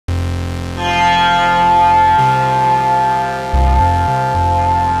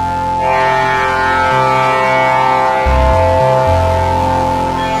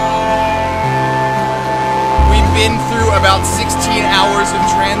hours of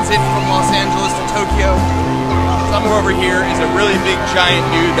transit from Los Angeles to Tokyo. Somewhere over here is a really big giant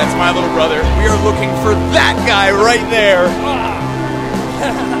dude. That's my little brother. We are looking for that guy right there.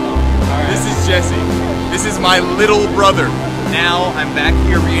 This is Jesse. This is my little brother. Now I'm back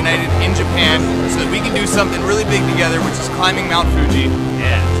here reunited in Japan so that we can do something really big together, which is climbing Mount Fuji.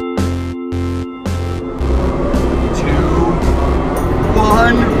 Yeah. 2,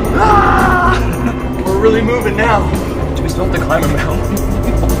 1. Ah! We're really moving now. We still have to climb a mountain.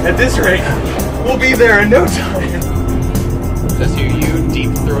 At this rate, we'll be there in no time. Just hear you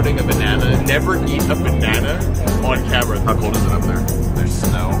deep-throating a banana. Never eat a banana on camera. How cold is it up there? There's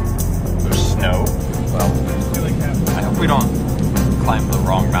snow. There's snow? Well, I hope we don't climb the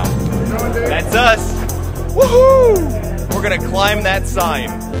wrong mountain. That's us! Woohoo! We're gonna climb that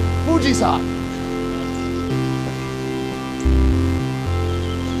sign. Fuji-san!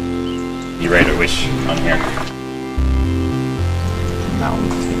 You ready to wish on here? Mountain.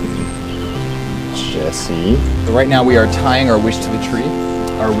 Jesse. So right now we are tying our wish to the tree.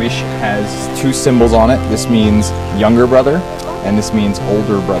 Our wish has 2 symbols on it. This means younger brother, and this means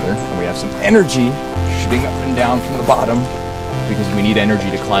older brother. And we have some energy shooting up and down from the bottom because we need energy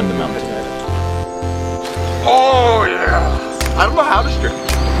to climb the mountain. Oh yeah! I don't know how to stretch.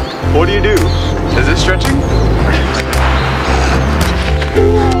 What do you do? Is it stretching?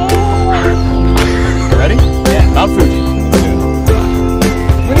 You ready? Yeah, Mount Fuji.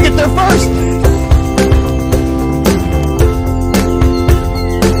 We're gonna get there first!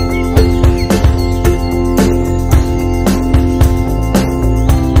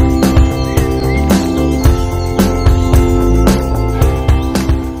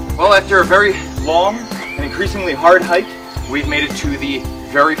 Well, after a very long and increasingly hard hike, we've made it to the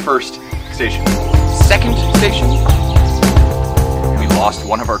very first station. Second station, we lost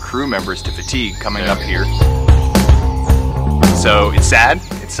one of our crew members to fatigue coming up here. So it's sad,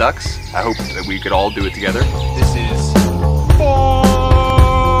 it sucks. I hope that we could all do it together. This is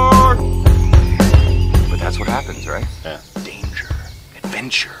 4. But that's what happens, right? Yeah. Danger,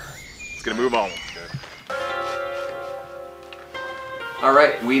 adventure. It's gonna move on. All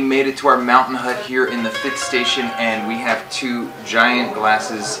right, we made it to our mountain hut here in the 5th station, and we have 2 giant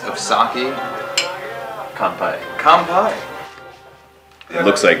glasses of sake. Kampai. Kampai. It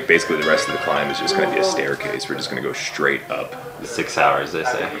looks like basically the rest of the climb is just going to be a staircase. We're just going to go straight up. 6 hours, they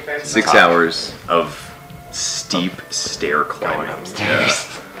say. 6 hours of steep stair climbing. Upstairs.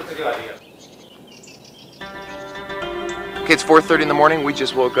 Okay, it's 4:30 in the morning. We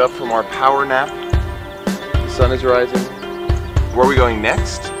just woke up from our power nap. The sun is rising. Where are we going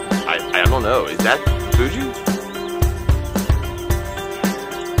next? I don't know. Is that Fuji?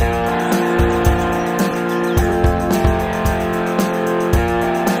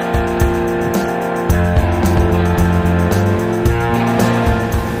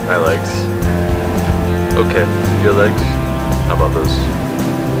 My legs. Okay, your legs. How about those?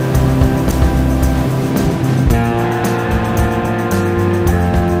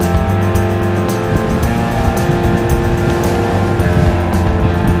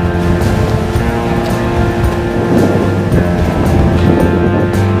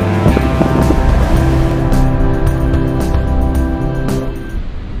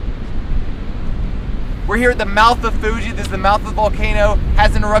 We're here at the mouth of Fuji. This is the mouth of the volcano.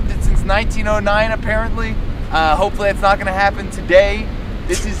 Hasn't erupted since 1909 apparently. Hopefully it's not gonna happen today.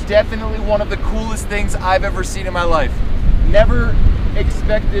 This is definitely one of the coolest things I've ever seen in my life. Never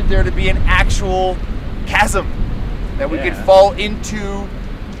expected there to be an actual chasm that we could fall into.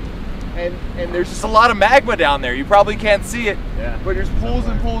 And there's just a lot of magma down there. You probably can't see it, but there's pools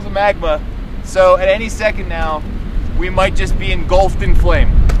and pools of magma. So at any second now, we might just be engulfed in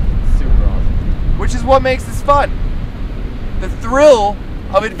flame. Which is what makes this fun. The thrill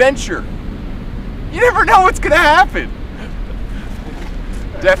of adventure. You never know what's gonna happen.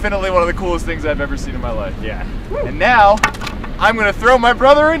 Definitely one of the coolest things I've ever seen in my life. Yeah. And now, I'm gonna throw my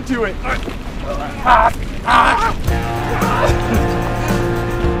brother into it.